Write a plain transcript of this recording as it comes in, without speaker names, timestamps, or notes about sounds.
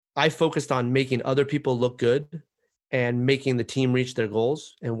I focused on making other people look good and making the team reach their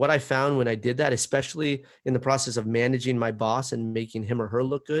goals. And what I found when I did that, especially in the process of managing my boss and making him or her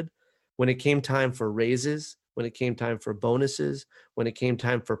look good, when it came time for raises, when it came time for bonuses, when it came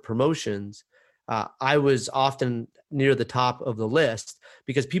time for promotions, I was often near the top of the list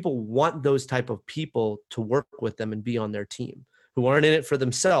because people want those type of people to work with them and be on their team, who aren't in it for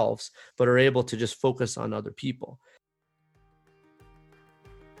themselves, but are able to just focus on other people.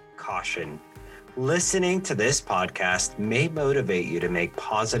 Caution. Listening to this podcast may motivate you to make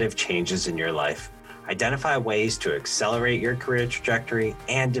positive changes in your life, identify ways to accelerate your career trajectory,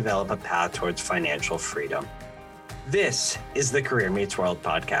 and develop a path towards financial freedom. This is the Career Meets World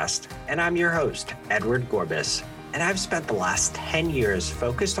podcast, and I'm your host, Edward Gorbis, and I've spent the last 10 years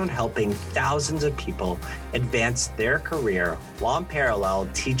focused on helping thousands of people advance their career while in parallel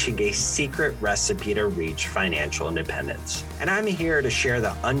teaching a secret recipe to reach financial independence. And I'm here to share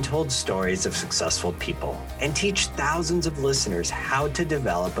the untold stories of successful people and teach thousands of listeners how to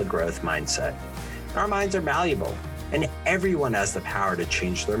develop a growth mindset. Our minds are malleable, and everyone has the power to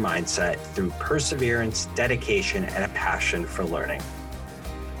change their mindset through perseverance, dedication, and a passion for learning.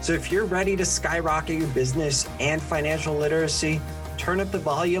 So if you're ready to skyrocket your business and financial literacy, turn up the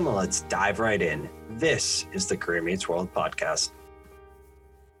volume and let's dive right in. This is the Career Meets World podcast.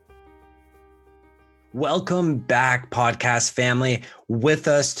 Welcome back, podcast family. With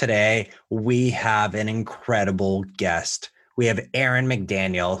us today, we have an incredible guest. We have Aaron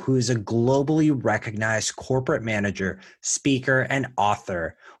McDaniel, who is a globally recognized corporate manager, speaker, and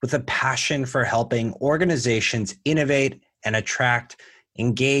author with a passion for helping organizations innovate and attract,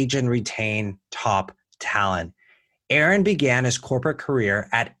 engage, and retain top talent. Aaron began his corporate career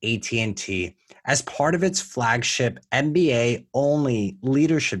at AT&T as part of its flagship MBA-only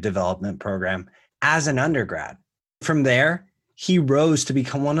leadership development program as an undergrad. From there, he rose to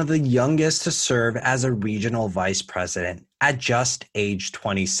become one of the youngest to serve as a regional vice president at just age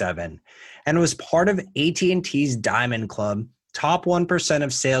 27, and was part of AT&T's Diamond Club, top 1%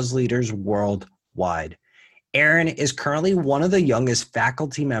 of sales leaders worldwide. Aaron is currently one of the youngest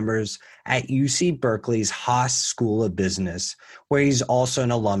faculty members at UC Berkeley's Haas School of Business, where he's also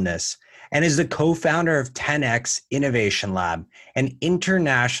an alumnus, and is the co-founder of 10X Innovation Lab, an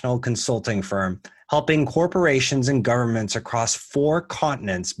international consulting firm helping corporations and governments across 4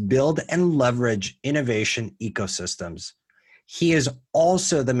 continents build and leverage innovation ecosystems. He is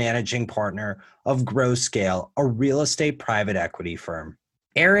also the managing partner of GrowScale, a real estate private equity firm.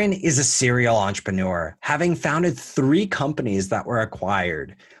 Aaron is a serial entrepreneur, having founded 3 companies that were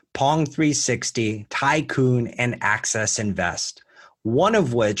acquired: Pong 360, Tycoon, and Access Invest, one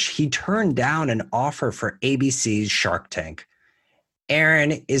of which he turned down an offer for ABC's Shark Tank.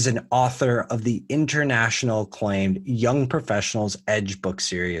 Aaron is an author of the international acclaimed Young Professionals Edge book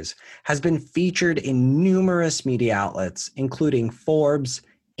series, has been featured in numerous media outlets, including Forbes,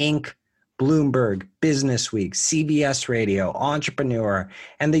 Inc., Bloomberg, Businessweek, CBS Radio, Entrepreneur,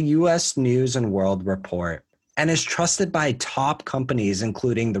 and the U.S. News and World Report, and is trusted by top companies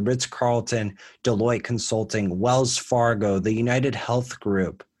including the Ritz-Carlton, Deloitte Consulting, Wells Fargo, the United Health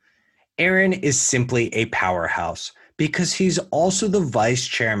Group. Aaron is simply a powerhouse because he's also the vice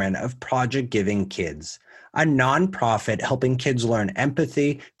chairman of Project Giving Kids, a nonprofit helping kids learn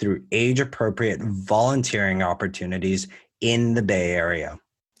empathy through age-appropriate volunteering opportunities in the Bay Area.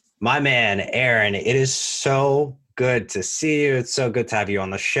 My man, Aaron, it is so good to see you. It's so good to have you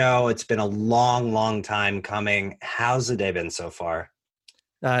on the show. It's been a long, long time coming. How's the day been so far?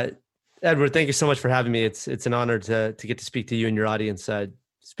 Edward, thank you so much for having me. It's an honor to get to speak to you and your audience.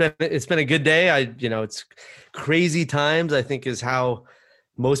 It's been a good day. It's crazy times, I think, is how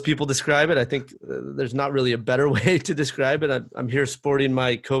most people describe it. I think there's not really a better way to describe it. I'm here sporting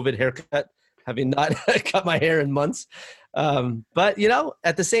my COVID haircut, having not cut my hair in months. But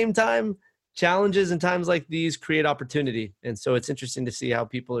at the same time, challenges and times like these create opportunity. And so it's interesting to see how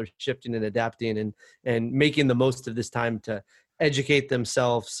people are shifting and adapting and making the most of this time to educate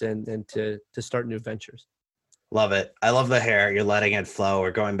themselves and to start new ventures. Love it. I love the hair. You're letting it flow.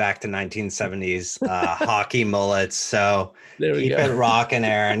 We're going back to 1970s hockey mullets. So keep it rocking,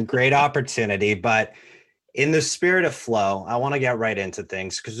 Aaron. Great opportunity. But in the spirit of flow, I want to get right into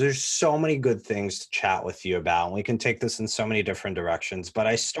things because there's so many good things to chat with you about. And we can take this in so many different directions. But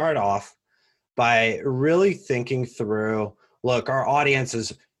I start off by really thinking through, look, our audience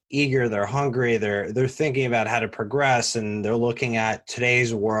is eager. They're hungry. They're thinking about how to progress. And they're looking at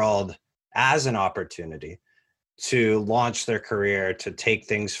today's world as an opportunity to launch their career, to take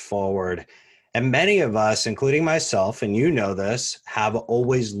things forward. And many of us, including myself, and you know this, have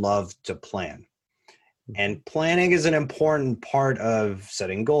always loved to plan. And planning is an important part of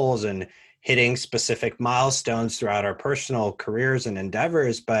setting goals and hitting specific milestones throughout our personal careers and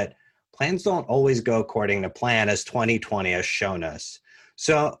endeavors. But plans don't always go according to plan, as 2020 has shown us.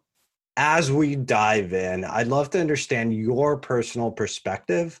 So, as we dive in, I'd love to understand your personal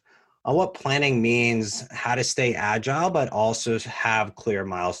perspective on what planning means, how to stay agile, but also have clear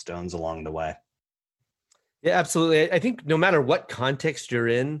milestones along the way. Yeah, absolutely. I think no matter what context you're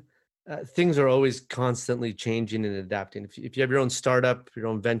in, things are always constantly changing and adapting. If you have your own startup, your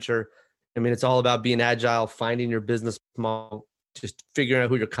own venture, I mean, it's all about being agile, finding your business model, just figuring out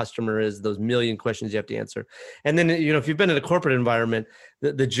who your customer is, those million questions you have to answer. And then, if you've been in a corporate environment,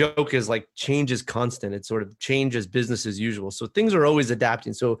 the joke is like change is constant. It sort of changes business as usual. So things are always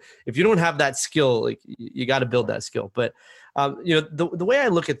adapting. So if you don't have that skill, like you got to build that skill. But the way I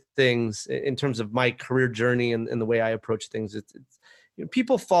look at things in terms of my career journey and the way I approach things, it's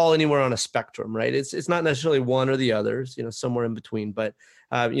people fall anywhere on a spectrum, right? It's not necessarily one or the others, somewhere in between. But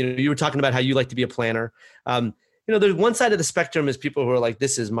you were talking about how you like to be a planner. There's one side of the spectrum is people who are like,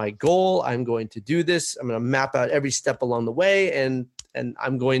 this is my goal. I'm going to do this. I'm going to map out every step along the way, and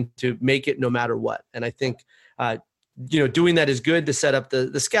I'm going to make it no matter what. And I think doing that is good to set up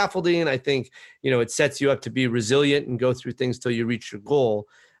the scaffolding. I think, it sets you up to be resilient and go through things till you reach your goal.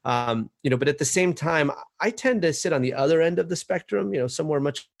 But at the same time, I tend to sit on the other end of the spectrum, somewhere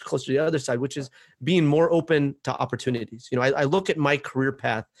much closer to the other side, which is being more open to opportunities. I look at my career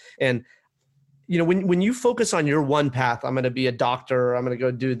path, and when you focus on your one path, I'm going to be a doctor, or I'm going to go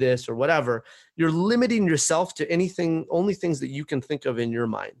do this or whatever, you're limiting yourself to only things that you can think of in your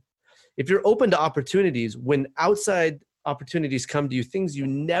mind. If you're open to opportunities, when outside opportunities come to you, things you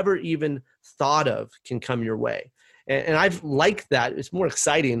never even thought of can come your way. And I've liked that. It's more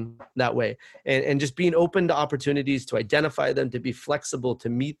exciting that way. And just being open to opportunities, to identify them, to be flexible, to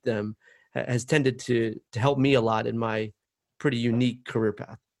meet them has tended to help me a lot in my pretty unique career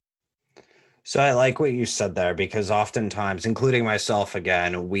path. So I like what you said there, because oftentimes, including myself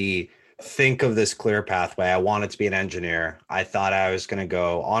again, we think of this clear pathway. I wanted to be an engineer. I thought I was going to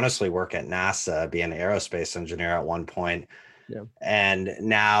go honestly work at NASA, be an aerospace engineer at one point. Yeah. And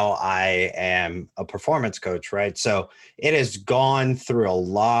now I am a performance coach, right? So it has gone through a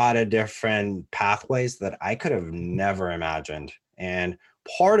lot of different pathways that I could have never imagined. And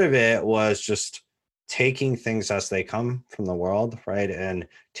part of it was just taking things as they come from the world, right? And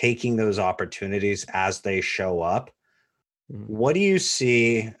taking those opportunities as they show up. What do you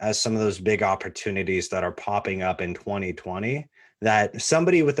see as some of those big opportunities that are popping up in 2020 that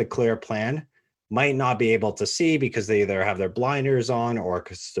somebody with a clear plan might not be able to see because they either have their blinders on or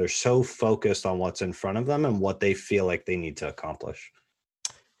because they're so focused on what's in front of them and what they feel like they need to accomplish?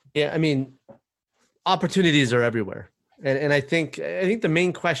 Yeah, I mean, opportunities are everywhere. And I think the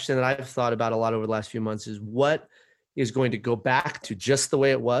main question that I've thought about a lot over the last few months is what is going to go back to just the way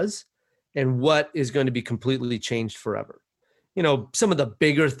it was and what is going to be completely changed forever. Some of the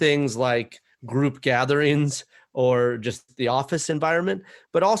bigger things like group gatherings or just the office environment,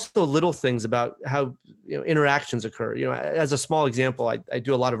 but also little things about how interactions occur. As a small example, I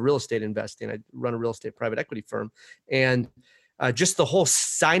do a lot of real estate investing. I run a real estate private equity firm, and just the whole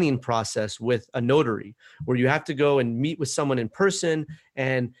signing process with a notary, where you have to go and meet with someone in person.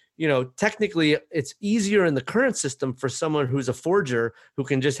 And, technically it's easier in the current system for someone who's a forger who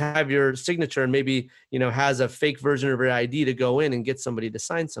can just have your signature and maybe, has a fake version of your ID to go in and get somebody to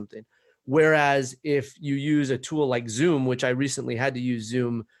sign something. Whereas if you use a tool like Zoom, which I recently had to use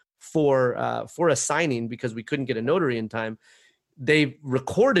Zoom for a signing because we couldn't get a notary in time, they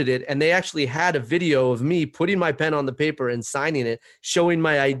recorded it and they actually had a video of me putting my pen on the paper and signing it, showing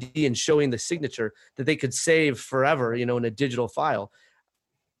my ID and showing the signature that they could save forever, in a digital file.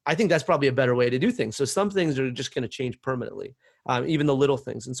 I think that's probably a better way to do things. So some things are just going to change permanently, even the little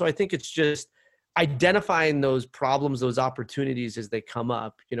things. And so I think it's just identifying those problems, those opportunities as they come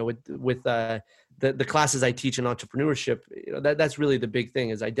up, with the classes I teach in entrepreneurship. That's really the big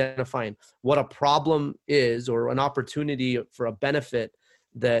thing, is identifying what a problem is or an opportunity for a benefit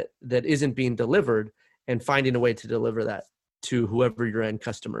that isn't being delivered, and finding a way to deliver that to whoever your end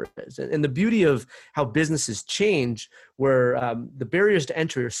customer is. And the beauty of how businesses change, where the barriers to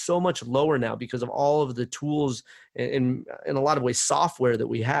entry are so much lower now because of all of the tools and in a lot of ways software that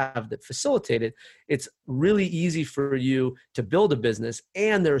we have that facilitate it. It's really easy for you to build a business,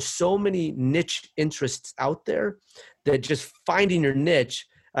 and there are so many niche interests out there that just finding your niche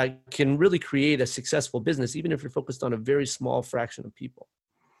can really create a successful business, even if you're focused on a very small fraction of people.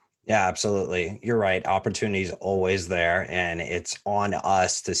 Yeah, absolutely. You're right. Opportunity is always there, and it's on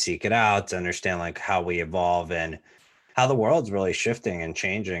us to seek it out, to understand like how we evolve and how the world's really shifting and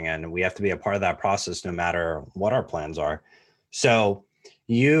changing, and we have to be a part of that process no matter what our plans are. So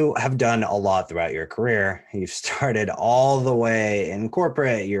you have done a lot throughout your career. You've started all the way in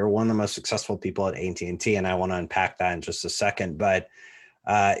corporate. You're one of the most successful people at AT&T, and I want to unpack that in just a second. But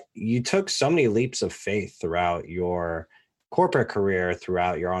you took so many leaps of faith throughout your corporate career,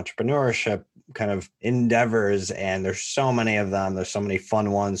 throughout your entrepreneurship kind of endeavors, and there's so many of them. There's so many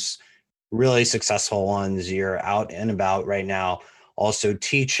fun ones, really successful ones. You're out and about right now, also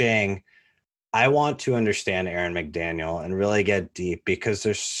teaching. I want to understand Aaron McDaniel and really get deep, because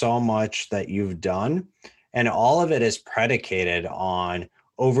there's so much that you've done, and all of it is predicated on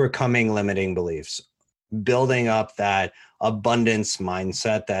overcoming limiting beliefs, building up that abundance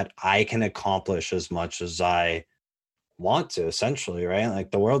mindset that I can accomplish as much as I want to, essentially, right?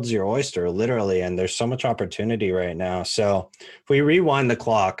 Like the world's your oyster, literally, and there's so much opportunity right now. So if we rewind the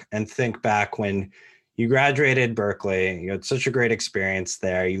clock and think back when you graduated Berkeley, you had such a great experience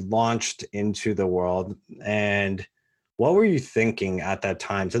there, you launched into the world, and what were you thinking at that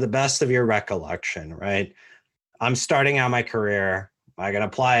time, to the best of your recollection, right? I'm starting out my career. I can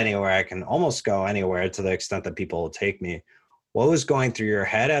apply anywhere. I can almost go anywhere to the extent that people will take me. What was going through your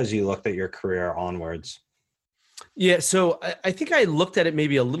head as you looked at your career onwards? Yeah, so I think I looked at it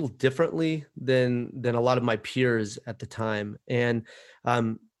maybe a little differently than a lot of my peers at the time. And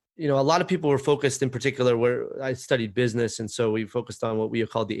a lot of people were focused in particular where I studied business, and so we focused on what we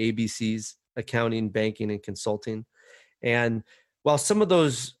called the ABCs: accounting, banking, and consulting. And while some of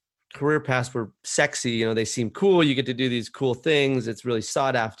those career paths were sexy, they seem cool. You get to do these cool things. It's really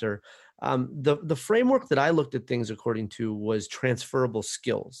sought after. The framework that I looked at things according to was transferable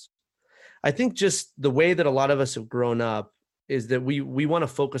skills. I think just the way that a lot of us have grown up is that we want to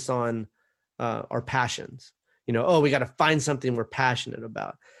focus on our passions. We got to find something we're passionate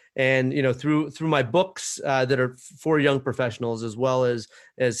about. And through my books that are for young professionals, as well as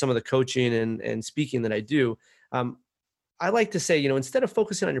some of the coaching and speaking that I do, I like to say, instead of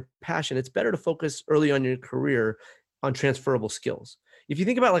focusing on your passion, it's better to focus early on in your career on transferable skills. If you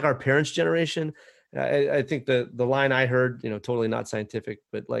think about like our parents' generation, I think the line I heard, totally not scientific,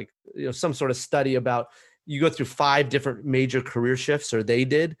 but like, some sort of study about you go through 5 different major career shifts, or they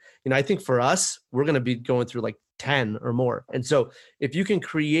did. I think for us, we're going to be going through like 10 or more. And so if you can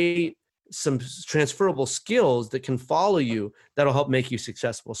create some transferable skills that can follow you, that'll help make you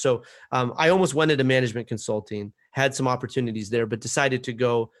successful. So I almost went into management consulting, had some opportunities there, but decided to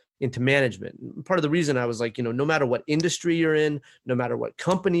go into management. Part of the reason I was like, no matter what industry you're in, no matter what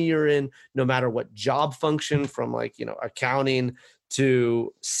company you're in, no matter what job function, from like, accounting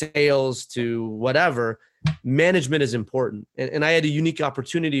to sales to whatever, management is important. And I had a unique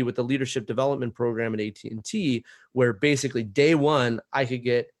opportunity with the leadership development program at AT&T, where basically day one, I could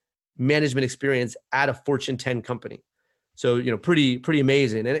get management experience at a Fortune 10 company. So, pretty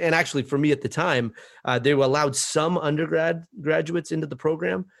amazing. And actually for me at the time, they allowed some graduates into the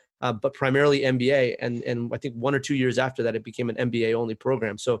program, but primarily MBA. And I think 1 or 2 years after that, it became an MBA only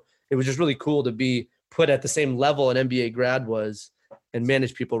program. So it was just really cool to be put at the same level an MBA grad was and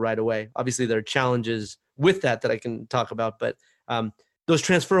manage people right away. Obviously, there are challenges with that I can talk about, but those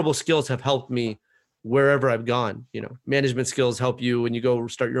transferable skills have helped me wherever I've gone. Management skills help you when you go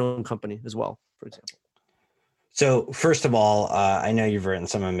start your own company as well, for example. So first of all, I know you've written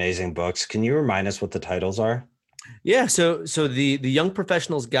some amazing books. Can you remind us what the titles are? Yeah, so the Young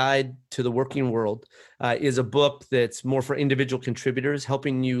Professional's Guide to the Working World is a book that's more for individual contributors,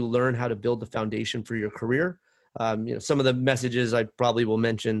 helping you learn how to build the foundation for your career. Some of the messages I probably will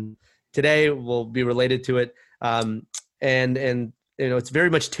mention today will be related to it, and it's very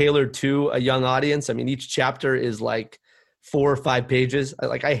much tailored to a young audience. I mean, each chapter is like 4 or 5 pages.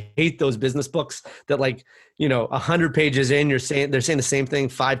 I hate those business books that 100 pages in, they're saying the same thing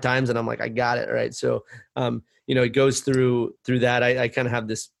 5 times, and I'm like, I got it, right? So it goes through that. I kind of have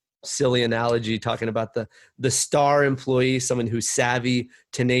this silly analogy talking about the star employee, someone who's savvy,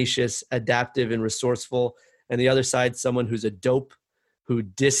 tenacious, adaptive, and resourceful, and the other side, someone who's a dope, who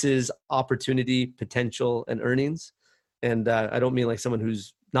disses opportunity, potential, and earnings. And I don't mean like someone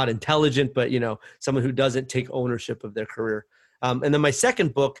who's not intelligent, but someone who doesn't take ownership of their career. And then my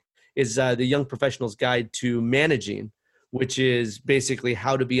second book is the Young Professional's Guide to Managing, which is basically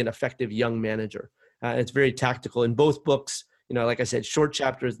how to be an effective young manager. It's very tactical. In both books, like I said, short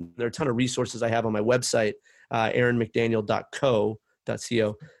chapters. There are a ton of resources I have on my website, aaronmcdaniel.co,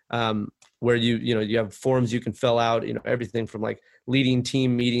 where you have forms you can fill out, everything from like leading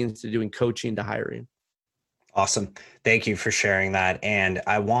team meetings to doing coaching to hiring. Awesome. Thank you for sharing that. And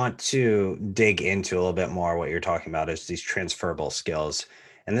I want to dig into a little bit more what you're talking about is these transferable skills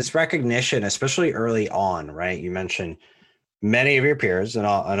and this recognition, especially early on, right? You mentioned many of your peers, and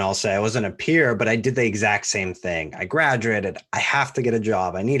I'll say I wasn't a peer, but I did the exact same thing. I graduated. I have to get a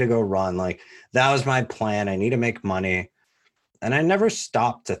job. I need to go run. Like that was my plan. I need to make money. And I never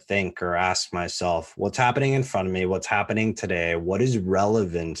stopped to think or ask myself, what's happening in front of me? What's happening today? What is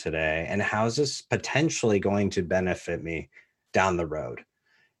relevant today? And how is this potentially going to benefit me down the road?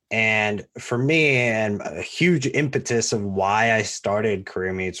 And for me, and a huge impetus of why I started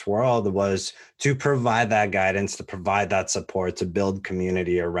Career Meets World was to provide that guidance, to provide that support, to build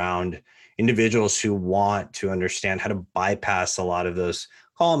community around individuals who want to understand how to bypass a lot of those,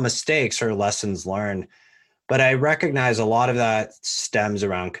 call them mistakes or lessons learned. But I recognize a lot of that stems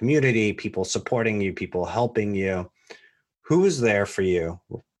around community, people supporting you, people helping you. Who was there for you?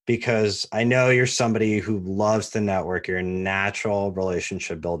 Because I know you're somebody who loves to network, you're a natural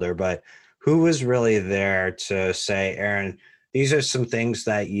relationship builder, but who was really there to say, Aaron, these are some things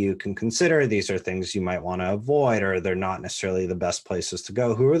that you can consider. These are things you might want to avoid, or they're not necessarily the best places to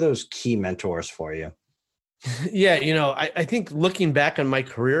go. Who are those key mentors for you? Yeah, I think looking back on my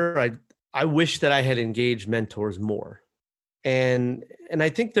career, I wish that I had engaged mentors more. And I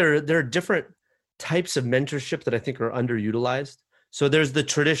think there are different types of mentorship that I think are underutilized. So there's the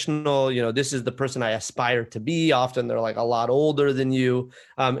traditional, this is the person I aspire to be. Often they're like a lot older than you.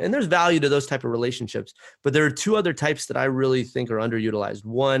 And there's value to those type of relationships. But there are two other types that I really think are underutilized.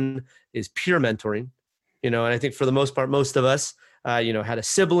 One is peer mentoring, and I think for the most part, most of us, had a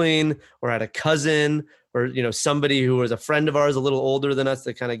sibling or had a cousin or, somebody who was a friend of ours, a little older than us,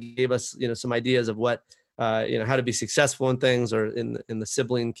 that kind of gave us, some ideas of what, how to be successful in things, or in the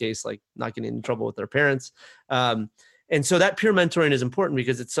sibling case, like not getting in trouble with their parents. And so that peer mentoring is important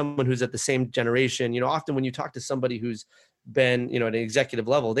because it's someone who's at the same generation. Often when you talk to somebody who's been, at an executive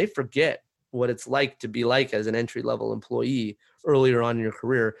level, they forget what it's like to be like as an entry level employee earlier on in your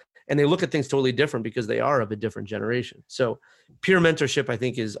career. And they look at things totally different because they are of a different generation. So peer mentorship, I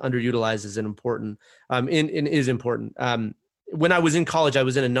think, is underutilized as an important, is important. When I was in college, I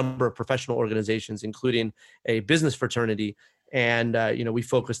was in a number of professional organizations, including a business fraternity. And, we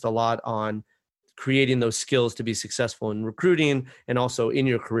focused a lot on creating those skills to be successful in recruiting and also in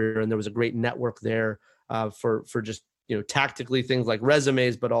your career. And there was a great network there for just, tactically things like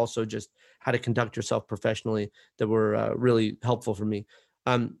resumes, but also just how to conduct yourself professionally that were really helpful for me.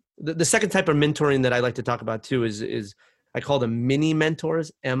 The second type of mentoring that I like to talk about too is I call them mini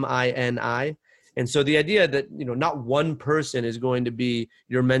mentors, MINI. And so the idea that, not one person is going to be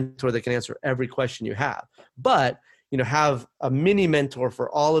your mentor that can answer every question you have, but, have a mini mentor for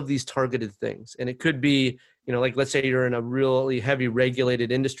all of these targeted things. And it could be, like, let's say you're in a really heavy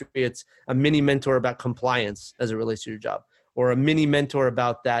regulated industry. It's a mini mentor about compliance as it relates to your job, or a mini mentor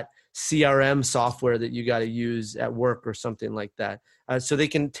about that CRM software that you got to use at work or something like that. So they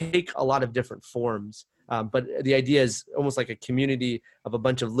can take a lot of different forms. But the idea is almost like a community of a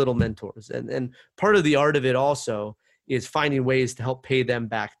bunch of little mentors. And part of the art of it also is finding ways to help pay them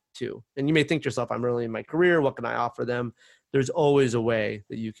back too. And you may think to yourself, I'm early in my career, what can I offer them? There's always a way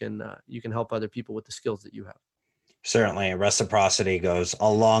that you can help other people with the skills that you have. Certainly, reciprocity goes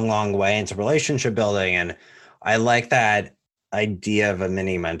a long, long way into relationship building. And I like that idea of a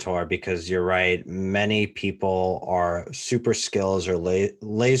mini mentor because you're right. Many people are super skills or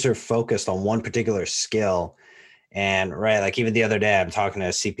laser focused on one particular skill. And right, like even the other day, I'm talking to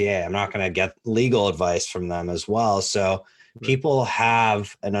a CPA. I'm not going to get legal advice from them as well. So people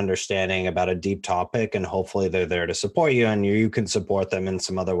have an understanding about a deep topic, and hopefully they're there to support you, and you can support them in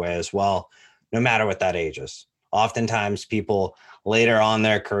some other way as well, no matter what that age is. Oftentimes people later on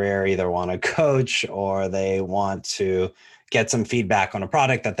their career either want to coach or they want to get some feedback on a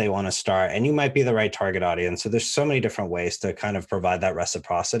product that they want to start, and you might be the right target audience. So there's so many different ways to kind of provide that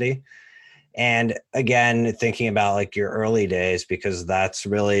reciprocity. And again, thinking about like your early days, because that's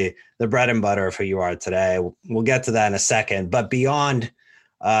really the bread and butter of who you are today. We'll get to that in a second. But beyond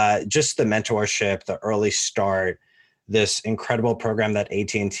just the mentorship, the early start, this incredible program that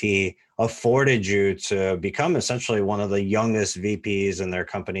AT&T afforded you to become essentially one of the youngest VPs in their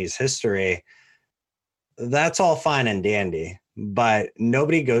company's history, that's all fine and dandy. But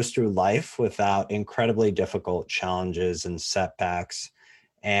nobody goes through life without incredibly difficult challenges and setbacks.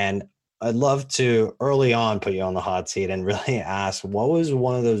 And I'd love to early on put you on the hot seat and really ask, what was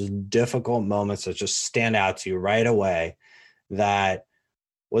one of those difficult moments that just stand out to you right away that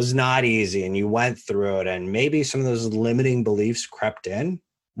was not easy and you went through it and maybe some of those limiting beliefs crept in?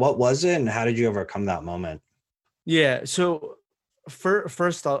 What was it and how did you overcome that moment? Yeah. So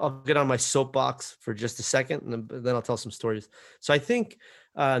first, I'll get on my soapbox for just a second, and then I'll tell some stories. So I think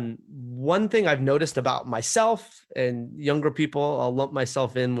one thing I've noticed about myself and younger people, I'll lump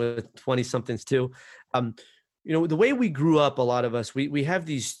myself in with 20 somethings too. the way we grew up, a lot of us, we have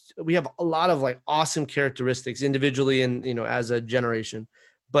a lot of like awesome characteristics individually and, as a generation,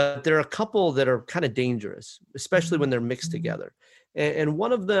 but there are a couple that are kind of dangerous, especially when they're mixed together. And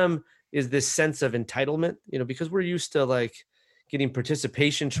one of them is this sense of entitlement, because we're used to like getting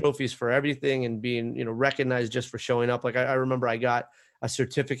participation trophies for everything and being, recognized just for showing up. Like I remember I got a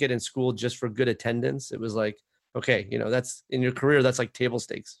certificate in school just for good attendance. It was like, okay, that's in your career, that's like table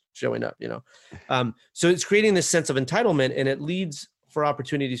stakes showing up, so it's creating this sense of entitlement, and it leads for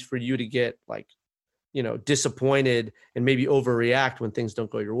opportunities for you to get like, disappointed and maybe overreact when things don't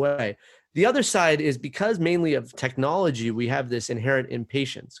go your way. The other side is because mainly of technology, we have this inherent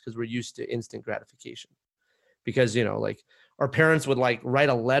impatience because we're used to instant gratification. Because, like our parents would like write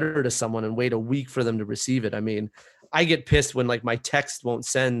a letter to someone and wait a week for them to receive it. I mean, I get pissed when like my text won't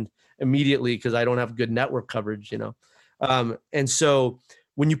send immediately because I don't have good network coverage, and so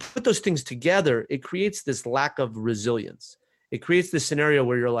when you put those things together, it creates this lack of resilience. It creates this scenario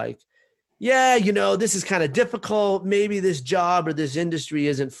where you're like, yeah, this is kind of difficult. Maybe this job or this industry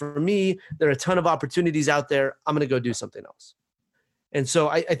isn't for me. There are a ton of opportunities out there. I'm going to go do something else. And so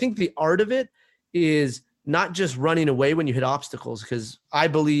I think the art of it is not just running away when you hit obstacles, because I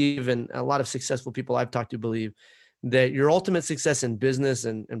believe, and a lot of successful people I've talked to believe, that your ultimate success in business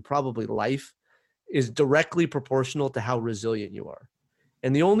and probably life is directly proportional to how resilient you are.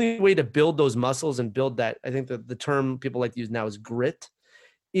 And the only way to build those muscles and build that, I think that the term people like to use now is grit,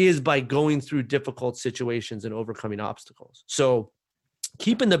 is by going through difficult situations and overcoming obstacles. So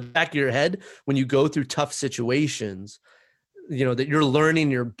keep in the back of your head when you go through tough situations, that you're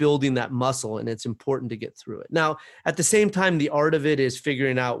learning, you're building that muscle, and it's important to get through it. Now, at the same time, the art of it is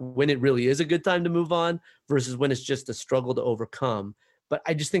figuring out when it really is a good time to move on versus when it's just a struggle to overcome. But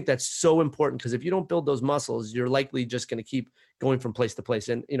I just think that's so important, because if you don't build those muscles, you're likely just going to keep going from place to place.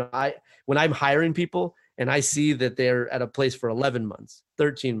 And, when I'm hiring people and I see that they're at a place for 11 months,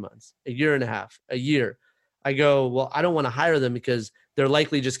 13 months, a year and a half, a year, I go, well, I don't want to hire them because they're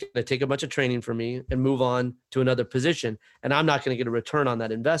likely just going to take a bunch of training from me and move on to another position. And I'm not going to get a return on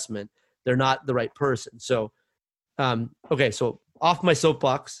that investment. They're not the right person. So, okay. So off my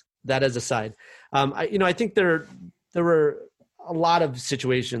soapbox, that as a side, I think there were a lot of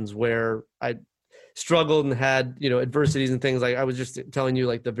situations where I struggled and had, adversities and things. Like I was just telling you,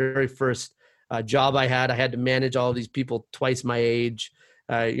 like the very first job I had to manage all of these people twice my age.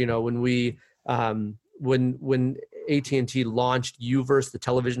 When AT&T launched Uverse, the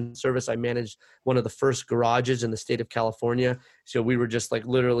television service, I managed one of the first garages in the state of California. So we were just like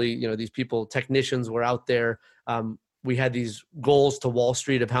literally, these people, technicians were out there. We had these goals to Wall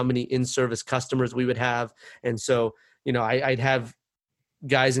Street of how many in-service customers we would have. And so, I'd have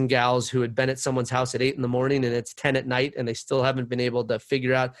guys and gals who had been at someone's house at 8 a.m. and it's 10 p.m. and they still haven't been able to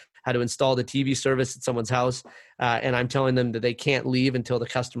figure out how to install the TV service at someone's house. And I'm telling them that they can't leave until the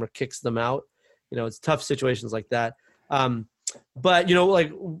customer kicks them out. It's tough situations like that. But,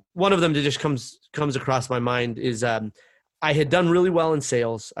 like one of them that just comes across my mind is I had done really well in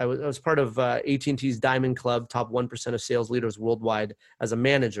sales. I was part of AT&T's Diamond Club, top 1% of sales leaders worldwide as a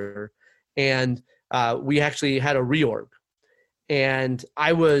manager. And we actually had a reorg. And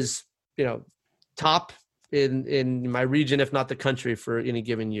I was, top in my region, if not the country, for any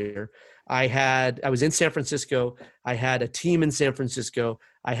given year. I was in San Francisco. I had a team in San Francisco.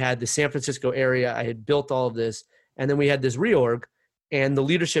 I had the San Francisco area. I had built all of this. And then we had this reorg, and the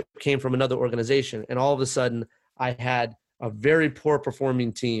leadership came from another organization. And all of a sudden I had a very poor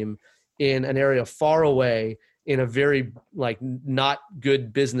performing team in an area far away in a very like not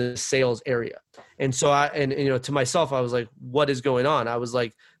good business sales area. And so to myself, I was like, what is going on? I was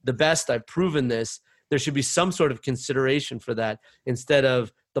like, the best, I've proven this. There should be some sort of consideration for that instead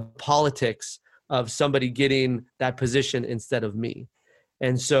of the politics of somebody getting that position instead of me.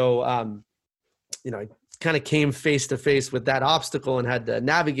 And so, I kind of came face to face with that obstacle and had to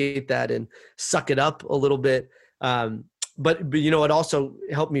navigate that and suck it up a little bit. But it also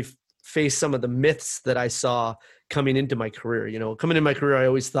helped me face some of the myths that I saw coming into my career. Coming into my career, I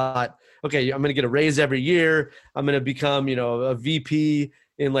always thought, okay, I'm going to get a raise every year. I'm going to become, a VP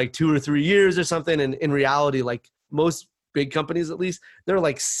in like 2 or 3 years or something. And in reality, like most big companies, at least, there are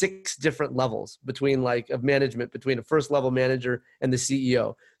like 6 different levels of management between a first level manager and the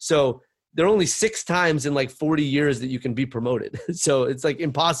CEO. So there are only 6 times in like 40 years that you can be promoted. So it's like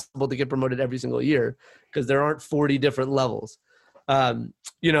impossible to get promoted every single year because there aren't 40 different levels. Actually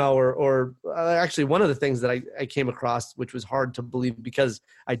one of the things that I came across, which was hard to believe because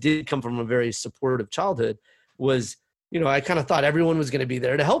I did come from a very supportive childhood, was, I kind of thought everyone was going to be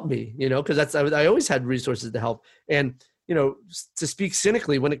there to help me, because I always had resources to help. And, to speak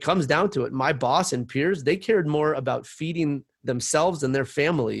cynically, when it comes down to it, my boss and peers, they cared more about feeding themselves and their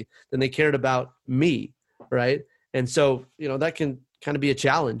family than they cared about me. Right. And so, that can kind of be a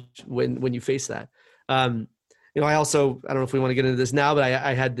challenge when you face that. I don't know if we want to get into this now, but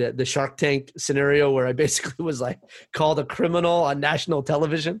I had the Shark Tank scenario where I basically was like called a criminal on national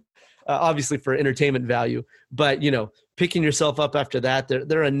television, obviously for entertainment value. But, picking yourself up after that,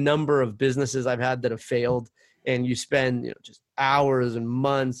 there are a number of businesses I've had that have failed, and you spend, just hours and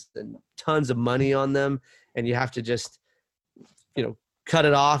months and tons of money on them. And you have to just, cut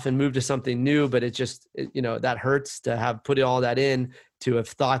it off and move to something new. But that hurts to have put all that in, to have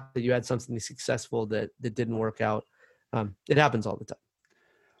thought that you had something successful that didn't work out. It happens all the time.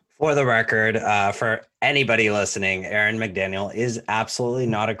 For the record, for anybody listening, Aaron McDaniel is absolutely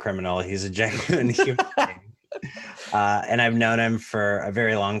not a criminal. He's a genuine human being. And I've known him for a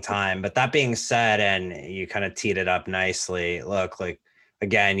very long time. But that being said, and you kind of teed it up nicely, look, like,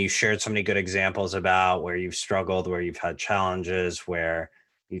 again, you shared so many good examples about where you've struggled, where you've had challenges, where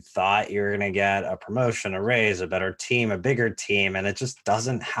you thought you were going to get a promotion, a raise, a better team, a bigger team. And it just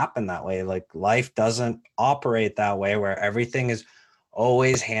doesn't happen that way. Like, life doesn't operate that way, where everything is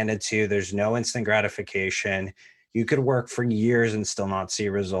always handed to you. There's no instant gratification. You could work for years and still not see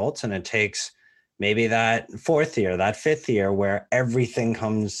results. And it takes maybe that fourth year, that fifth year, where everything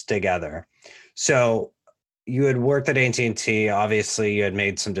comes together. So you had worked at AT&T. Obviously, you had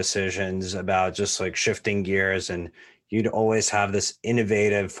made some decisions about just like shifting gears, and you'd always have this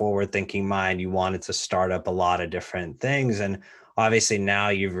innovative, forward-thinking mind. You wanted to start up a lot of different things. And obviously now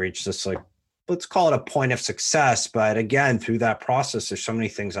you've reached this, like, let's call it a point of success. But again, through that process, there's so many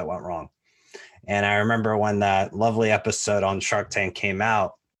things that went wrong. And I remember when that lovely episode on Shark Tank came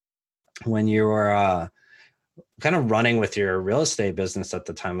out, when you were kind of running with your real estate business at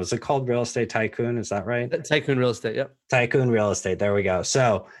the time. Was it called Real Estate Tycoon? Is that right? Tycoon Real Estate. Yep. Tycoon Real Estate. There we go.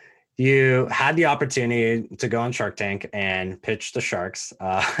 So you had the opportunity to go on Shark Tank and pitch the sharks.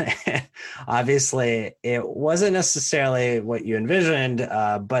 Obviously, it wasn't necessarily what you envisioned,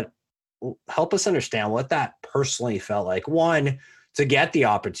 but help us understand what that personally felt like. One, to get the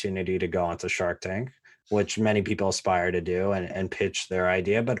opportunity to go onto Shark Tank, which many people aspire to do, and pitch their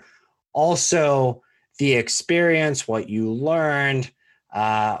idea, but also the experience, what you learned,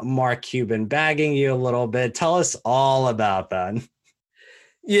 Mark Cuban bagging you a little bit. Tell us all about that.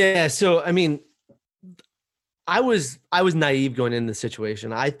 Yeah. So, I mean, I was naive going into the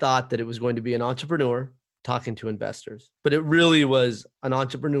situation. I thought that it was going to be an entrepreneur talking to investors, but it really was an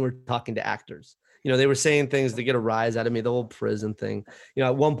entrepreneur talking to actors. They were saying things to get a rise out of me, the whole prison thing.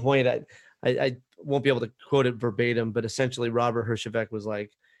 At one point, I won't be able to quote it verbatim, but essentially Robert Herjavec was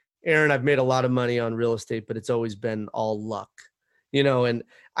like, Aaron, I've made a lot of money on real estate, but it's always been all luck, and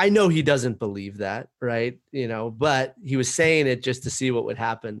I know he doesn't believe that, right? But he was saying it just to see what would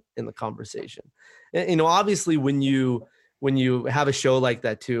happen in the conversation. And, obviously when you have a show like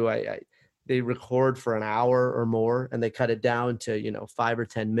that too, they record for an hour or more, and they cut it down to, 5 or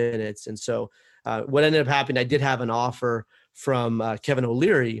 10 minutes. And so what ended up happening, I did have an offer from Kevin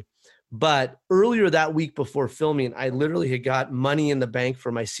O'Leary. But earlier that week before filming, I literally had got money in the bank for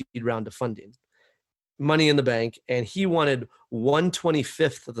my seed round of funding, money in the bank. And he wanted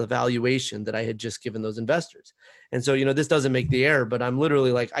 1/25th of the valuation that I had just given those investors. And so, this doesn't make the air, but I'm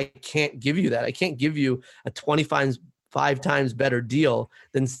literally like, I can't give you that. I can't give you a 25 times better deal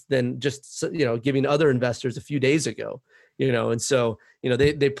than just, giving other investors a few days ago, and so,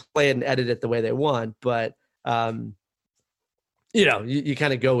 they play it and edit it the way they want, but, you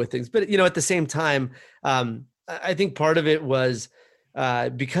kind of go with things, but, at the same time, I think part of it was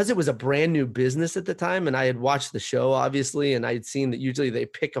because it was a brand new business at the time, and I had watched the show, obviously, and I had seen that usually they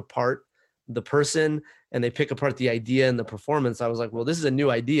pick apart the person and they pick apart the idea and the performance. I was like, well, this is a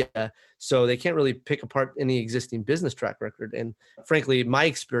new idea, so they can't really pick apart any existing business track record. And frankly, my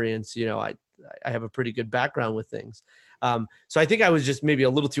experience, I have a pretty good background with things. So I think I was just maybe a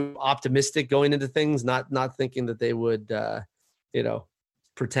little too optimistic going into things, not thinking that they would,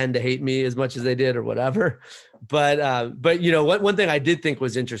 pretend to hate me as much as they did or whatever. But one thing I did think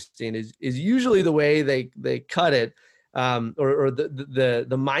was interesting is usually the way they cut it, or the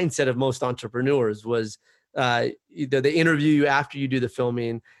mindset of most entrepreneurs was either they interview you after you do the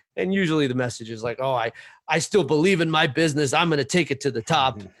filming, and usually the message is like, oh, I still believe in my business, I'm going to take it to the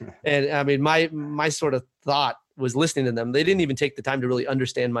top. And I mean, my sort of thought was listening to them. They didn't even take the time to really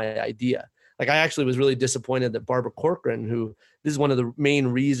understand my idea. Like, I actually was really disappointed that Barbara Corcoran, who this is one of the main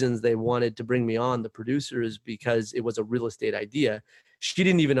reasons they wanted to bring me on, the producer, is because it was a real estate idea. She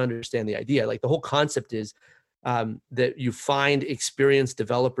didn't even understand the idea. Like, the whole concept is that you find experienced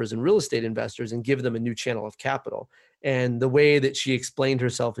developers and real estate investors and give them a new channel of capital. And the way that she explained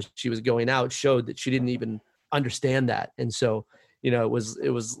herself as she was going out showed that she didn't even understand that. And so, it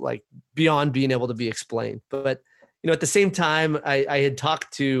was like beyond being able to be explained. But, at the same time, I had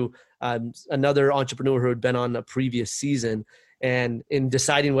talked to another entrepreneur who had been on a previous season. And in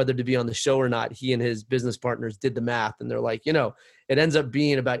deciding whether to be on the show or not, he and his business partners did the math. And they're like, it ends up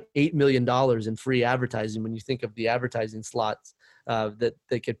being about $8 million in free advertising when you think of the advertising slots that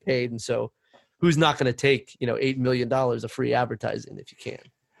they get paid. And so who's not going to take, $8 million of free advertising if you can?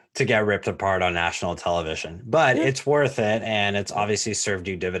 To get ripped apart on national television, but it's worth it. And it's obviously served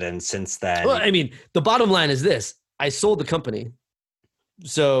you dividends since then. Well, I mean, the bottom line is this: I sold the company.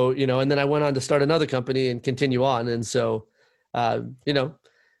 So, and then I went on to start another company and continue on. And so, there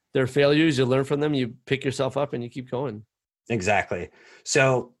are failures, you learn from them, you pick yourself up and you keep going. Exactly.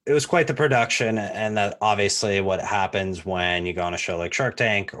 So it was quite the production, and that obviously what happens when you go on a show like Shark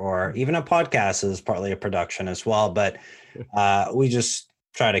Tank or even a podcast is partly a production as well. But we just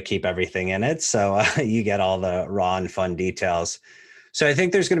try to keep everything in it. So you get all the raw and fun details. So I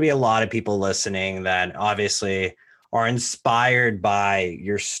think there's going to be a lot of people listening that obviously are inspired by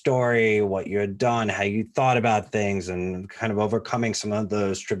your story, what you had done, how you thought about things, and kind of overcoming some of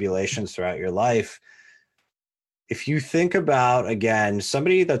those tribulations throughout your life. If you think about, again,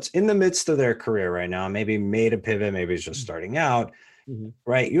 somebody that's in the midst of their career right now, maybe made a pivot, maybe it's just starting out,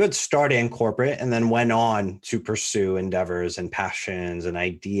 right? You had started in corporate and then went on to pursue endeavors and passions and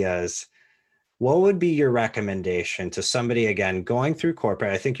ideas. What would be your recommendation to somebody, again, going through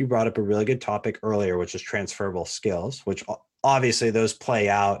corporate? I think you brought up a really good topic earlier, which is transferable skills, which obviously those play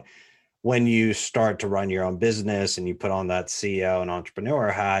out when you start to run your own business and you put on that CEO and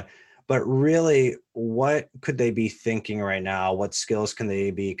entrepreneur hat. But really, what could they be thinking right now? What skills can they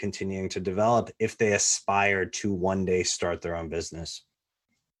be continuing to develop if they aspire to one day start their own business?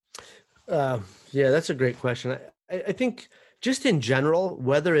 Yeah, that's a great question. I think just in general,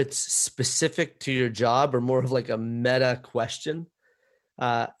 whether it's specific to your job or more of like a meta question,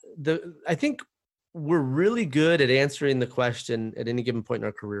 I think we're really good at answering the question at any given point in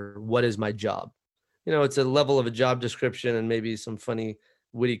our career: what is my job? It's a level of a job description and maybe some funny,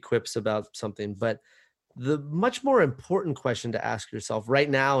 witty quips about something. But the much more important question to ask yourself right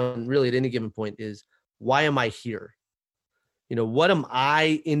now and really at any given point is, why am I here? What am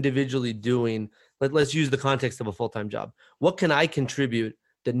I individually doing? Let's use the context of a full-time job. What can I contribute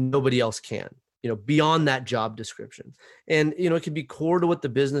that nobody else can, beyond that job description? And, it can be core to what the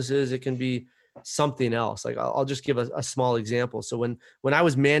business is. It can be something else. Like I'll just give a small example. So when I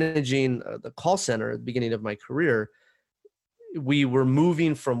was managing the call center at the beginning of my career, we were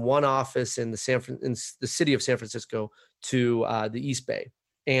moving from one office in the city of San Francisco to the East Bay.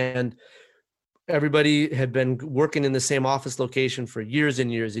 And everybody had been working in the same office location for years and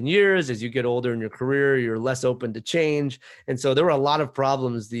years and years. As you get older in your career, you're less open to change. And so there were a lot of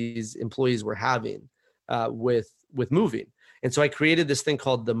problems these employees were having with moving. And so I created this thing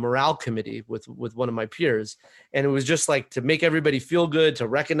called the morale committee with one of my peers. And it was just like to make everybody feel good, to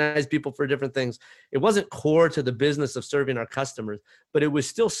recognize people for different things. It wasn't core to the business of serving our customers, but it was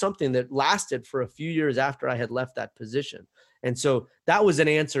still something that lasted for a few years after I had left that position. And so that was an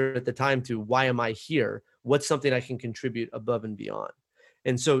answer at the time to, why am I here? What's something I can contribute above and beyond?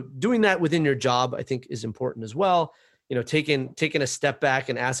 And so doing that within your job, I think, is important as well. Taking a step back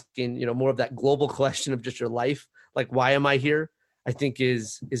and asking, more of that global question of just your life, like, why am I here? I think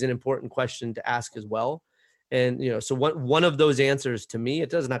is an important question to ask as well. And, so one of those answers to me,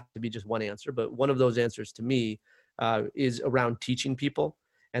 it doesn't have to be just one answer, but one of those answers to me is around teaching people.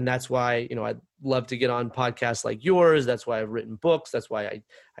 And that's why, I'd love to get on podcasts like yours. That's why I've written books. That's why I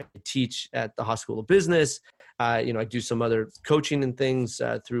teach at the School of Business. I do some other coaching and things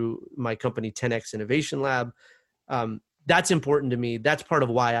through my company, 10X Innovation Lab. That's important to me. That's part of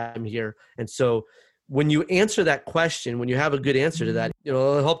why I'm here. And so when you answer that question, when you have a good answer to that,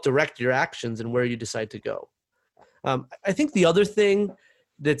 it'll help direct your actions and where you decide to go. I think the other thing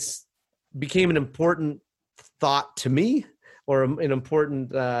that's became an important thought to me, or an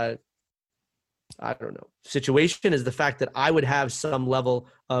important, situation, is the fact that I would have some level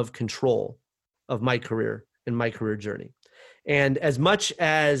of control of my career and my career journey. And as much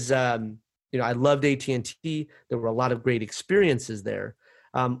as, I loved AT&T, there were a lot of great experiences there.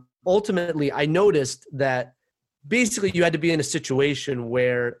 Ultimately, I noticed that basically you had to be in a situation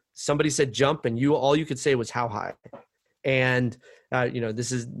where somebody said jump and all you could say was how high. And,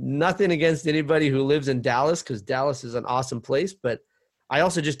 this is nothing against anybody who lives in Dallas, because Dallas is an awesome place, but I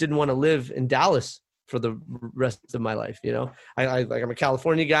also just didn't want to live in Dallas for the rest of my life. I'm a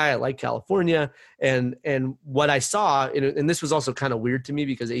California guy. I like California. And what I saw, and this was also kind of weird to me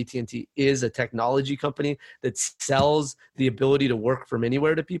because AT&T is a technology company that sells the ability to work from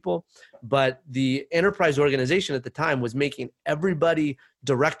anywhere to people. But the enterprise organization at the time was making everybody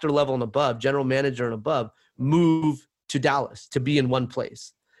director level and above, general manager and above, move to Dallas to be in one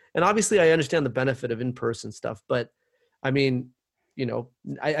place. And obviously I understand the benefit of in-person stuff, but I mean,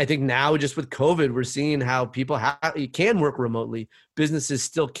 I think now just with COVID, we're seeing how people you can work remotely. Businesses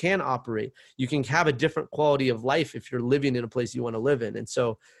still can operate. You can have a different quality of life if you're living in a place you want to live in. And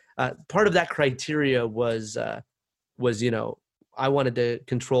so part of that criteria was, I wanted to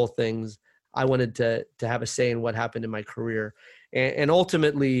control things. I wanted to have a say in what happened in my career. And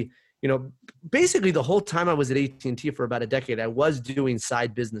ultimately, basically the whole time I was at AT&T for about a decade, I was doing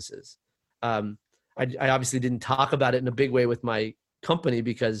side businesses. I obviously didn't talk about it in a big way with my company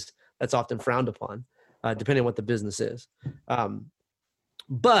because that's often frowned upon, depending on what the business is.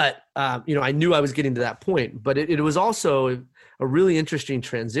 But I knew I was getting to that point, but it was also a really interesting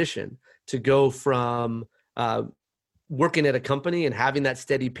transition to go from working at a company and having that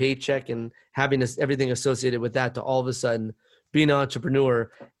steady paycheck and having everything associated with that to all of a sudden being an entrepreneur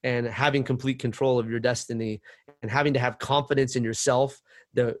and having complete control of your destiny and having to have confidence in yourself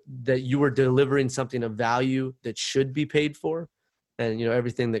that you were delivering something of value that should be paid for, and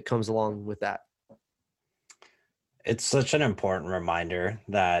everything that comes along with that. It's such an important reminder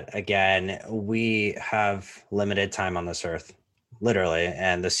that, again, we have limited time on this earth, literally.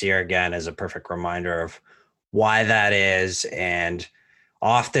 And this year, again, is a perfect reminder of why that is. And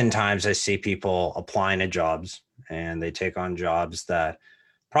oftentimes I see people applying to jobs and they take on jobs that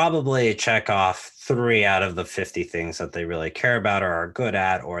probably check off 3 out of the 50 things that they really care about or are good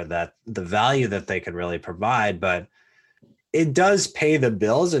at, or that the value that they could really provide. But it does pay the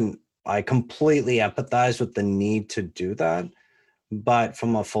bills, and I completely empathize with the need to do that. But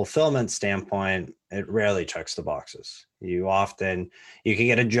from a fulfillment standpoint, it rarely checks the boxes. You can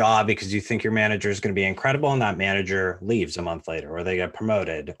get a job because you think your manager is going to be incredible, and that manager leaves a month later, or they get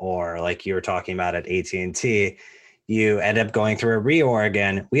promoted, or like you were talking about at AT&T, you end up going through a reorg,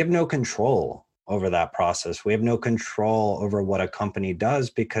 and we have no control over that process. We have no control over what a company does,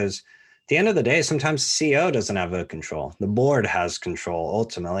 because at the end of the day, sometimes the CEO doesn't have the control. The board has control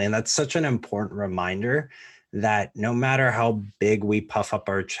ultimately. And that's such an important reminder that no matter how big we puff up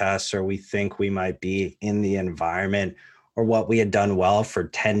our chests or we think we might be in the environment or what we had done well for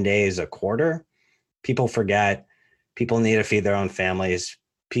 10 days a quarter, people forget. People need to feed their own families.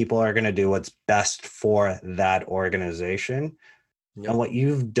 People are going to do what's best for that organization. Yep. And what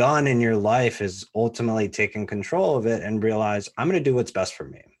you've done in your life is ultimately taking control of it and realize, I'm going to do what's best for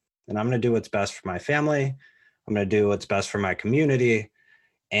me. And I'm going to do what's best for my family. I'm going to do what's best for my community.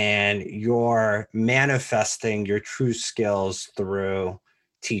 And you're manifesting your true skills through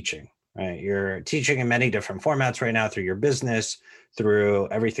teaching, right? You're teaching in many different formats right now, through your business, through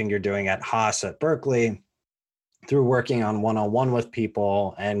everything you're doing at Haas at Berkeley, through working on one-on-one with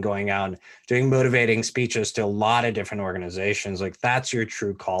people and going out and doing motivating speeches to a lot of different organizations. Like, that's your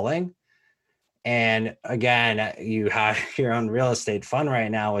true calling. And again, you have your own real estate fund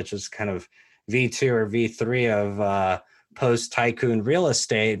right now, which is kind of V2 or V3 of post-tycoon real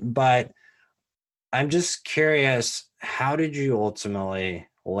estate. But I'm just curious, how did you ultimately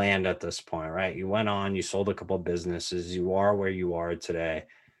land at this point, right? You went on, you sold a couple of businesses, you are where you are today.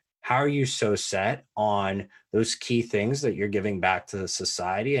 How are you so set on those key things that you're giving back to the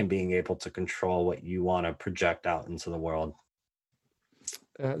society and being able to control what you want to project out into the world?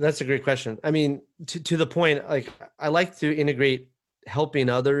 That's a great question. I mean, to the point, like, I like to integrate helping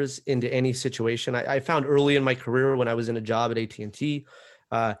others into any situation. I found early in my career when I was in a job at AT&T,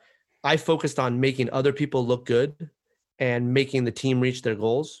 I focused on making other people look good and making the team reach their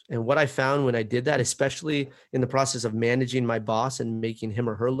goals. And what I found when I did that, especially in the process of managing my boss and making him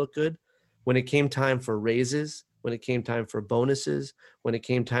or her look good, when it came time for raises, when it came time for bonuses, when it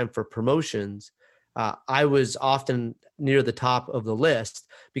came time for promotions, I was often near the top of the list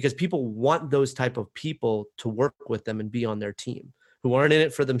because people want those type of people to work with them and be on their team, who aren't in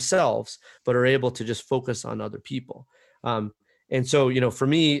it for themselves, but are able to just focus on other people. And so, for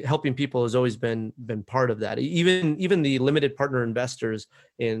me, helping people has always been part of that. Even the limited partner investors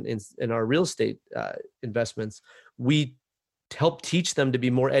in our real estate investments, we help teach them to be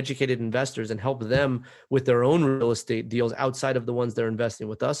more educated investors and help them with their own real estate deals outside of the ones they're investing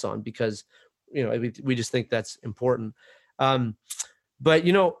with us on, because we just think that's important. But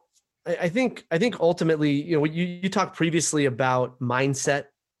I think ultimately, you talked previously about mindset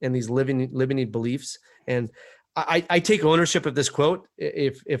and these living beliefs, and I take ownership of this quote.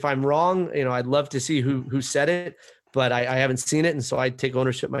 If I'm wrong, I'd love to see who said it, but I haven't seen it. And so I take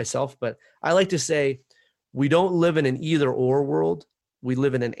ownership myself. But I like to say, we don't live in an either or world. We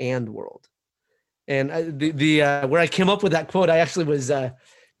live in an and world. And where I came up with that quote, I actually was, I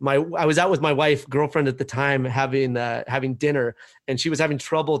was out with my wife, girlfriend at the time, having dinner, and she was having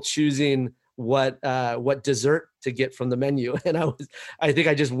trouble choosing what dessert to get from the menu. And I think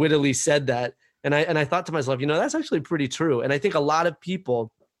I just wittily said that. And I thought to myself, that's actually pretty true. And I think a lot of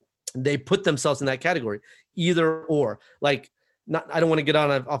people, they put themselves in that category, either or. Like, I don't want to get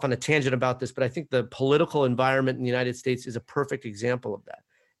off on a tangent about this, but I think the political environment in the United States is a perfect example of that.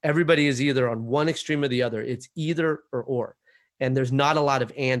 Everybody is either on one extreme or the other. It's either or. And there's not a lot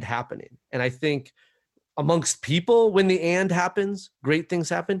of and happening. And I think amongst people, when the and happens, great things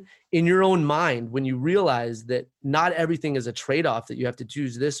happen. In your own mind, when you realize that not everything is a trade-off, that you have to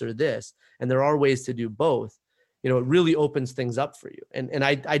choose this or this, and there are ways to do both, it really opens things up for you. And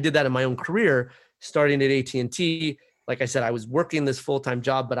I did that in my own career, starting at AT&T. Like I said, I was working this full-time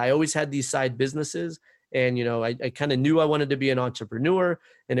job, but I always had these side businesses. And, I kind of knew I wanted to be an entrepreneur,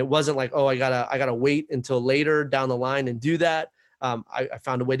 and it wasn't like, oh, I gotta wait until later down the line and do that. I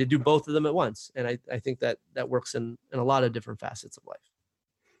found a way to do both of them at once. And I think that works in a lot of different facets of life.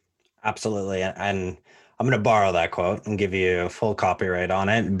 Absolutely. And I'm going to borrow that quote and give you full copyright on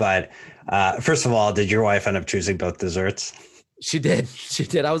it. But first of all, did your wife end up choosing both desserts? She did.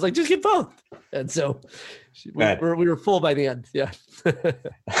 I was like, just get both. And so we were full by the end. Yeah.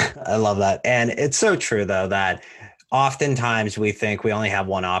 I love that. And it's so true, though, that oftentimes we think we only have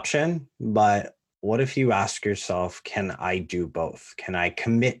one option. But what if you ask yourself, can I do both? Can I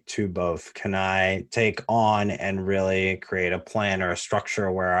commit to both? Can I take on and really create a plan or a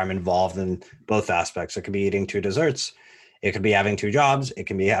structure where I'm involved in both aspects? It could be eating two desserts. It could be having two jobs. It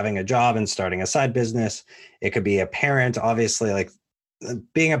can be having a job and starting a side business. It could be a parent, obviously, like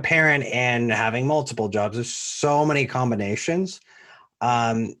being a parent and having multiple jobs. There's so many combinations.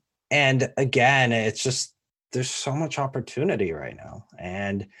 And again, it's just, there's so much opportunity right now,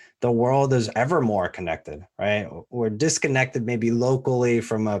 and the world is ever more connected, right? We're disconnected maybe locally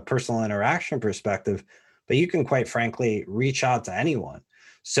from a personal interaction perspective, but you can quite frankly reach out to anyone.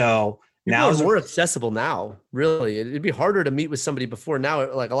 So people are more accessible now, really. It'd be harder to meet with somebody before. Now,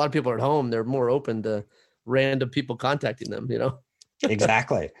 like a lot of people are at home, they're more open to random people contacting them,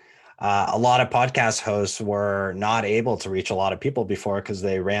 Exactly. A lot of podcast hosts were not able to reach a lot of people before because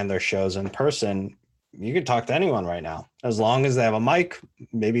they ran their shows in person. You can talk to anyone right now, as long as they have a mic,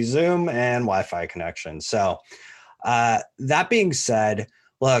 maybe Zoom and Wi-Fi connection. So that being said,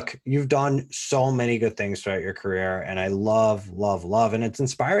 look, you've done so many good things throughout your career, and I love, and it's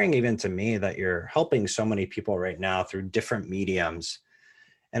inspiring even to me that you're helping so many people right now through different mediums.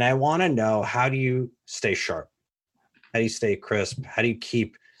 And I want to know, how do you stay sharp? How do you stay crisp? How do you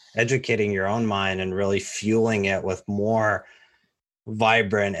keep educating your own mind and really fueling it with more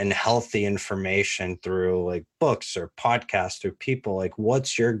vibrant and healthy information through like books or podcasts or people? Like,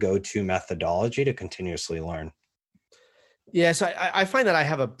 what's your go-to methodology to continuously learn? Yeah, so I find that I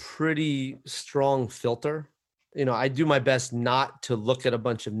have a pretty strong filter. I do my best not to look at a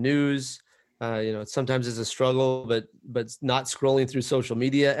bunch of news. Sometimes it's a struggle, but not scrolling through social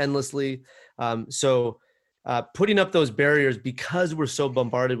media endlessly. So putting up those barriers, because we're so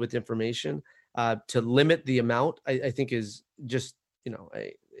bombarded with information, to limit the amount, I think is just,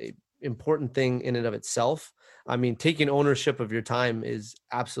 a important thing in and of itself. I mean, taking ownership of your time is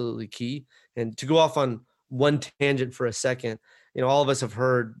absolutely key. And to go off on one tangent for a second, all of us have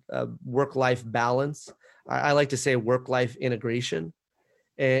heard work-life balance. I like to say work-life integration.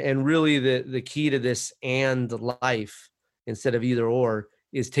 And really the key to this and life, instead of either or,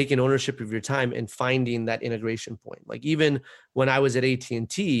 is taking ownership of your time and finding that integration point. Like even when I was at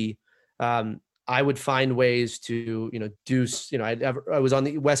AT&T, I would find ways to, I was on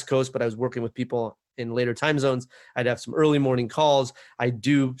the West Coast, but I was working with people in later time zones. I'd have some early morning calls. I'd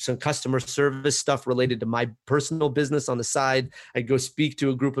do some customer service stuff related to my personal business on the side. I'd go speak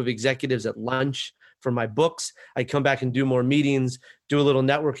to a group of executives at lunch for my books. I'd come back and do more meetings, do a little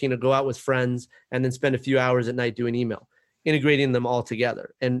networking, or go out with friends, and then spend a few hours at night doing email, integrating them all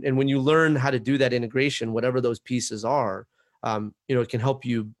together. And when you learn how to do that integration, whatever those pieces are, it can help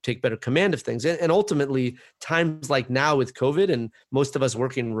you take better command of things. And ultimately, times like now with COVID and most of us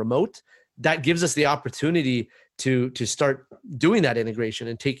working remote, that gives us the opportunity to start doing that integration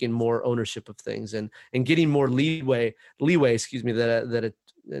and taking more ownership of things and getting more leeway, that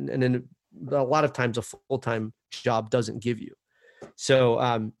a lot of times a full-time job doesn't give you.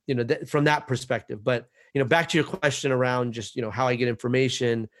 So, from that perspective, but back to your question around just, how I get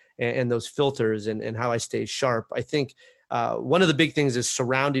information and those filters and how I stay sharp. I think one of the big things is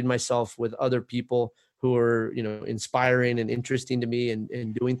surrounding myself with other people who are, inspiring and interesting to me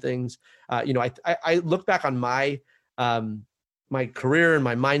and doing things. I look back on my career and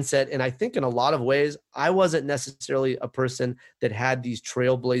my mindset, and I think in a lot of ways, I wasn't necessarily a person that had these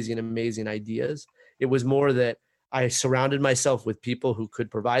trailblazing, amazing ideas. It was more that I surrounded myself with people who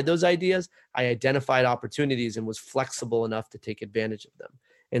could provide those ideas. I identified opportunities and was flexible enough to take advantage of them.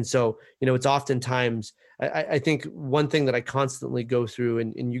 And so, it's oftentimes, I think one thing that I constantly go through,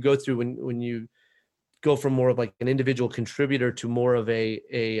 and you go through when you go from more of like an individual contributor to more of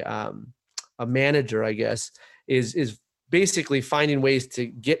a manager, I guess, is basically finding ways to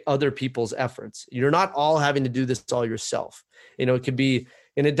get other people's efforts. You're not all having to do this all yourself. It could be,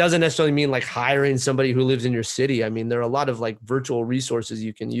 and it doesn't necessarily mean like hiring somebody who lives in your city. I mean, there are a lot of like virtual resources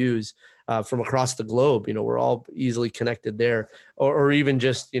you can use from across the globe. We're all easily connected there, or even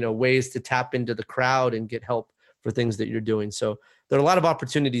just, ways to tap into the crowd and get help for things that you're doing. So there are a lot of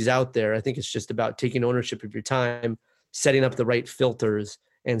opportunities out there. I think it's just about taking ownership of your time, setting up the right filters,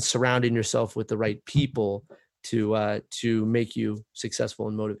 and surrounding yourself with the right people to make you successful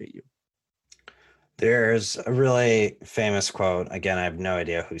and motivate you. There's a really famous quote. Again, I have no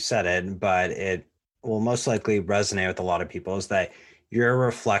idea who said it, but it will most likely resonate with a lot of people, is that you're a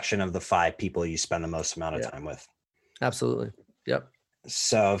reflection of the 5 people you spend the most amount of time with. Absolutely. Yep.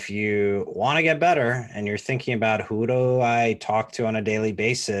 So if you want to get better and you're thinking about who do I talk to on a daily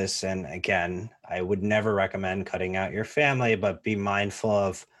basis, and again, I would never recommend cutting out your family, but be mindful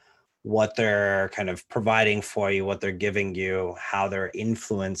of what they're kind of providing for you, what they're giving you, how they're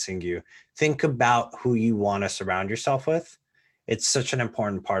influencing you. Think about who you want to surround yourself with. It's such an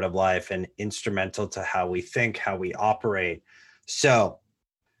important part of life and instrumental to how we think, how we operate. So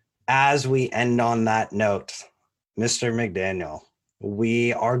as we end on that note, Mr. McDaniel,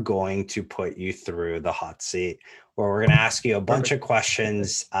 we are going to put you through the hot seat, where we're going to ask you a bunch of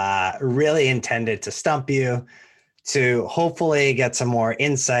questions really intended to stump you, to hopefully get some more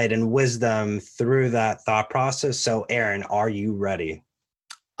insight and wisdom through that thought process. So Aaron, are you ready?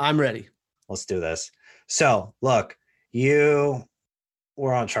 I'm ready. Let's do this. So look, you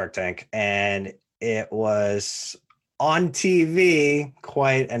were on Shark Tank and it was on TV,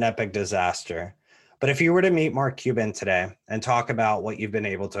 quite an epic disaster. But if you were to meet Mark Cuban today and talk about what you've been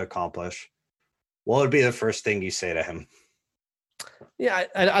able to accomplish, what would be the first thing you say to him? Yeah,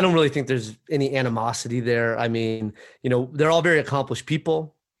 I don't really think there's any animosity there. I mean, they're all very accomplished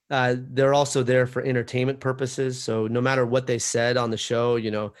people. They're also there for entertainment purposes. So no matter what they said on the show,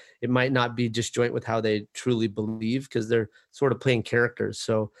 it might not be disjoint with how they truly believe, because they're sort of playing characters.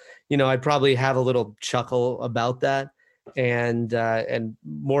 So, I'd probably have a little chuckle about that, and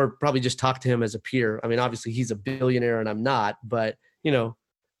more probably just talk to him as a peer. I mean, obviously he's a billionaire and I'm not, but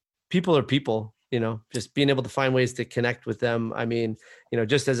people are people. Just being able to find ways to connect with them. I mean,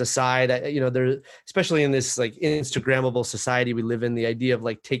 just as a side, there, especially in this like Instagrammable society we live in, the idea of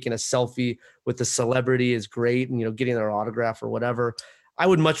like taking a selfie with a celebrity is great, and getting their autograph or whatever. I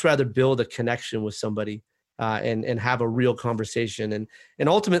would much rather build a connection with somebody and have a real conversation, and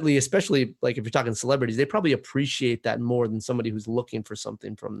ultimately, especially like if you're talking celebrities, they probably appreciate that more than somebody who's looking for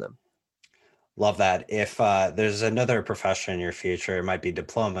something from them. Love that. If there's another profession in your future, it might be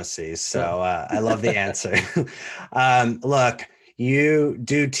diplomacy. So I love the answer. Look, you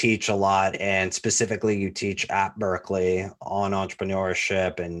do teach a lot, and specifically you teach at Berkeley on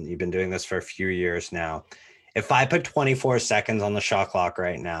entrepreneurship, and you've been doing this for a few years now. If I put 24 seconds on the shot clock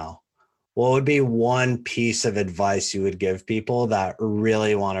right now, what would be one piece of advice you would give people that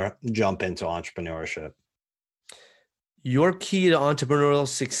really want to jump into entrepreneurship? Your key to entrepreneurial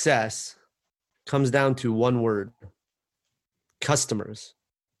success comes down to one word: customers.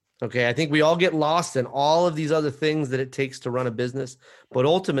 Okay. I think we all get lost in all of these other things that it takes to run a business. But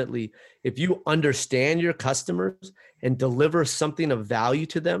ultimately, if you understand your customers and deliver something of value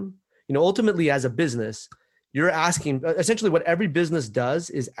to them, ultimately as a business, you're asking, essentially what every business does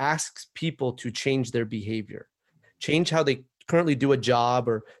is asks people to change their behavior, change how they currently do a job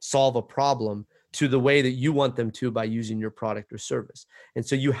or solve a problem to the way that you want them to by using your product or service. And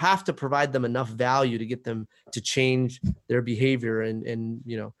so you have to provide them enough value to get them to change their behavior and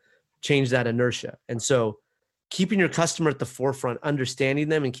change that inertia. And so keeping your customer at the forefront, understanding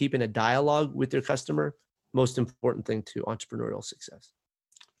them and keeping a dialogue with your customer, most important thing to entrepreneurial success.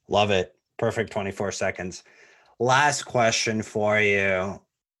 Love it. Perfect 24 seconds. Last question for you.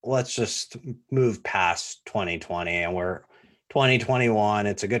 Let's just move past 2020 and we're 2021.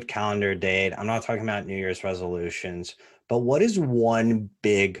 It's a good calendar date. I'm not talking about New Year's resolutions, but what is one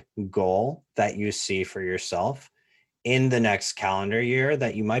big goal that you see for yourself in the next calendar year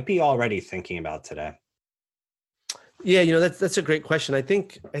that you might be already thinking about today? Yeah, that's a great question. I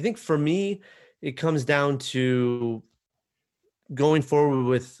think for me, it comes down to going forward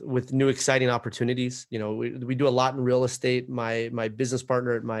with new exciting opportunities. We do a lot in real estate. My business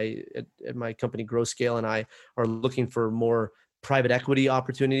partner at my company Grow Scale and I are looking for more private equity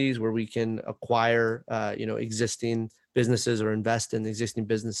opportunities where we can acquire existing businesses or invest in existing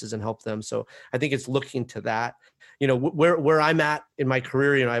businesses and help them. So I think it's looking to that. Where I'm at in my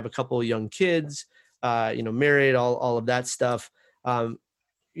career, I have a couple of young kids, married, all of that stuff.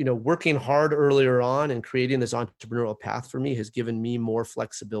 Working hard earlier on and creating this entrepreneurial path for me has given me more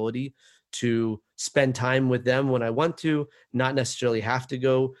flexibility to spend time with them when I want to, not necessarily have to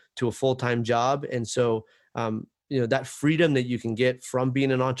go to a full-time job. And so, that freedom that you can get from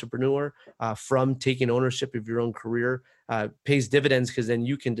being an entrepreneur, from taking ownership of your own career, pays dividends, because then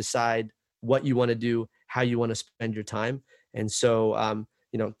you can decide what you want to do, how you want to spend your time. And so,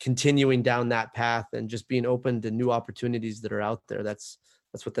 continuing down that path and just being open to new opportunities that are out there. That's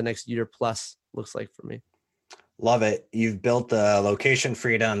what the next year plus looks like for me. Love it. You've built the location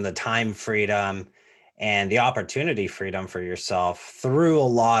freedom, the time freedom, and the opportunity freedom for yourself through a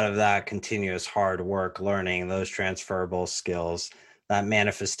lot of that continuous hard work, learning those transferable skills, that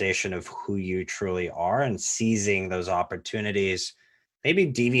manifestation of who you truly are, and seizing those opportunities, maybe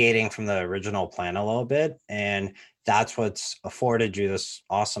deviating from the original plan a little bit. And that's what's afforded you this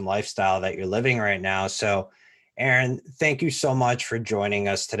awesome lifestyle that you're living right now. So Aaron, thank you so much for joining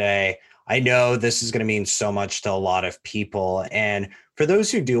us today. I know this is going to mean so much to a lot of people. And for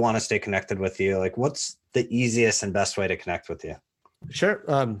those who do want to stay connected with you, what's the easiest and best way to connect with you? Sure.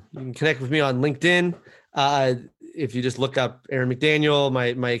 You can connect with me on LinkedIn. If you just look up Aaron McDaniel,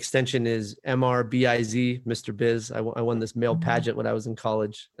 my extension is MRBIZ, Mr. Biz. I won this male pageant when I was in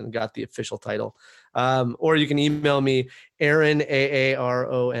college and got the official title. Or you can email me, Aaron,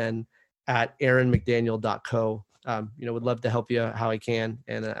 AARON, at aaronmcdaniel.co. Would love to help you how I can.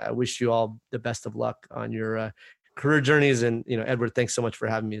 And I wish you all the best of luck on your career journeys. And, Edward, thanks so much for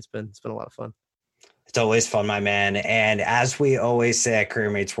having me. It's been a lot of fun. It's always fun, my man. And as we always say at Career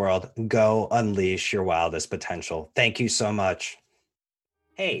Meets World, go unleash your wildest potential. Thank you so much.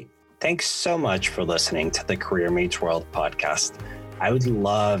 Hey, thanks so much for listening to the Career Meets World podcast. I would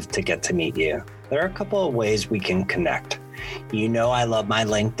love to get to meet you. There are a couple of ways we can connect. I love my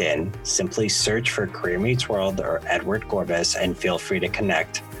LinkedIn. Simply search for Career Meets World or Edward Gorbis and feel free to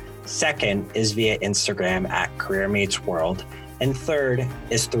connect. Second is via Instagram at Career Meets World. And third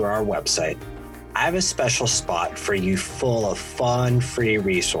is through our website. I have a special spot for you full of fun, free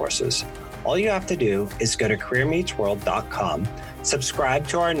resources. All you have to do is go to careermeetsworld.com, subscribe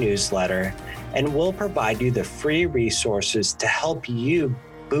to our newsletter, and we'll provide you the free resources to help you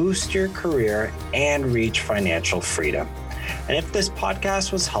boost your career and reach financial freedom. And if this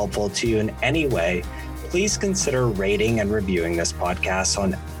podcast was helpful to you in any way, please consider rating and reviewing this podcast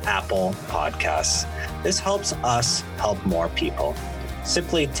on Apple Podcasts. This helps us help more people.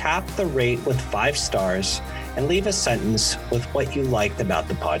 Simply tap the rate with 5 stars and leave a sentence with what you liked about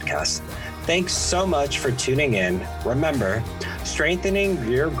the podcast. Thanks so much for tuning in. Remember, strengthening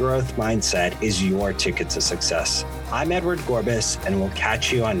your growth mindset is your ticket to success. I'm Edward Gorbis, and we'll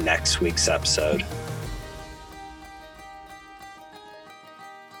catch you on next week's episode.